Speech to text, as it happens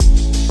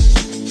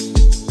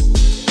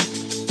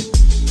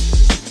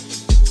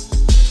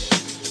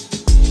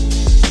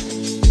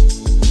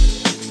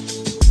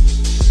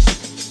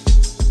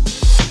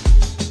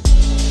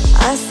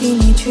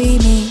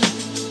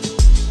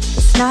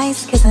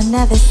'cause I've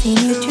never seen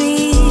you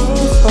dream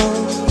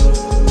before.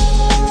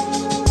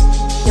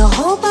 Your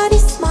whole body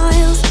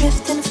smiles,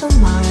 drifting for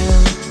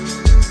miles,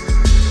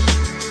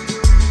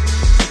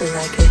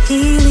 like a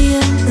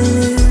helium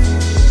balloon.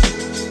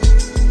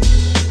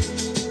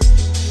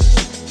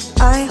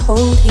 I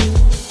hold you,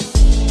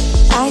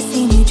 I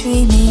seen you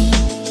dreaming.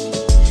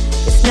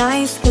 It's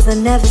nice 'cause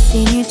I've never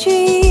seen you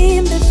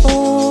dream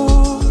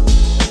before.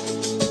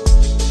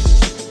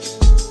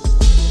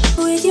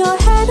 With your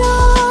head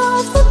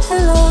off the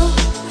pillow,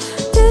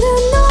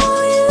 didn't know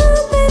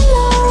you'd been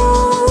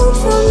loved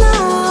till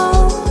now.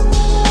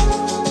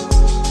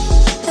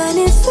 And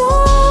it's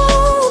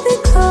all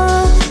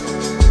because,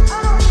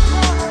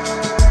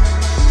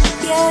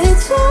 yeah,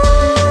 it's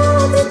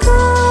all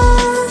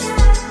because,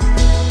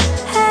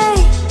 hey,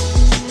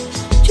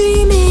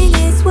 dreaming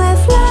is where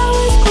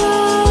flowers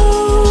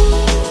grow.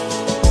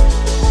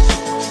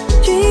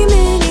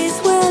 Dreaming is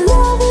where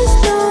lovers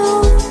know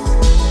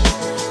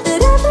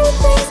that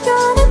everything's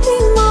gonna be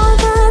more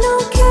than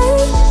okay.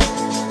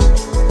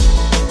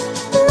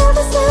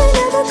 Never say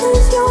never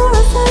 'cause you're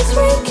a first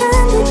rate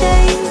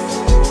candidate.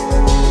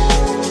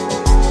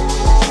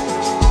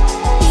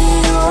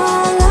 You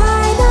are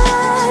light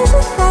as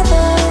a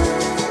feather,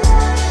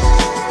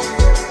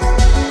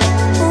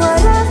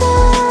 whatever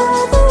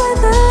the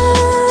weather,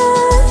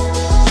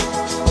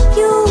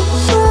 you'll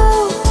grow.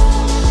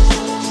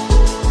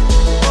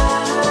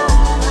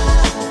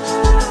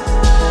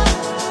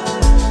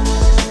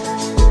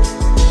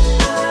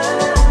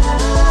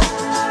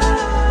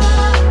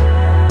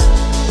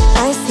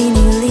 I seen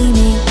you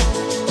leaning,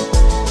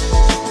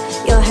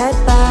 your head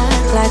back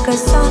like a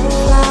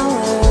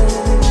sunflower,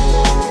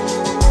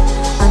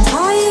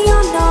 untying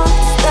your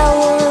knots that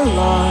were a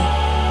lot,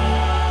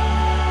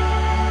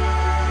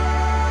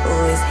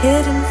 always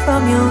hidden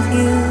from your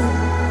view.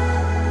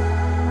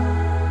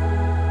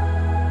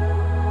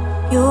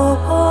 You're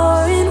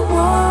pouring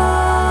water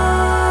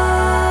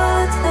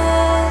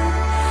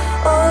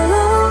all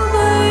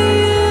over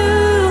you.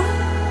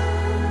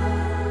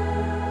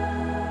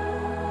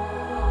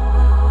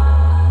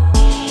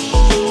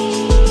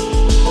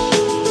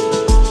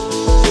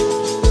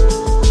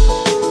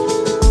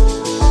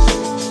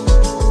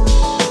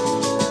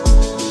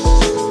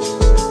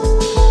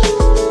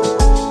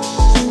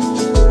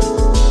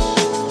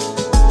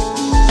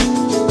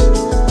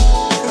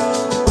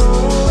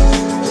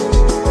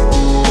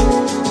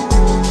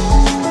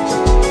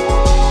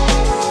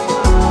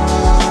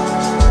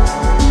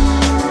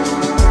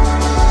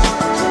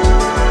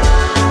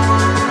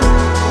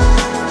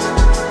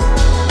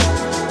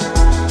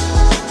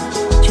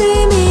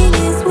 Dreaming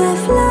is where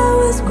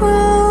flowers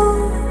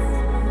grow.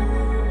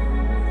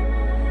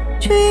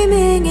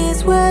 Dreaming is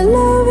where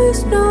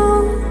lovers know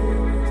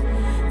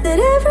that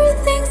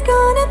everything's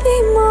gonna be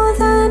more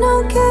than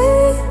okay.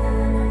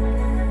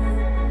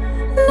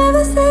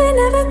 Never say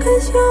never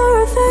 'cause you're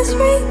a first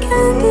rate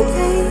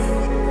candidate.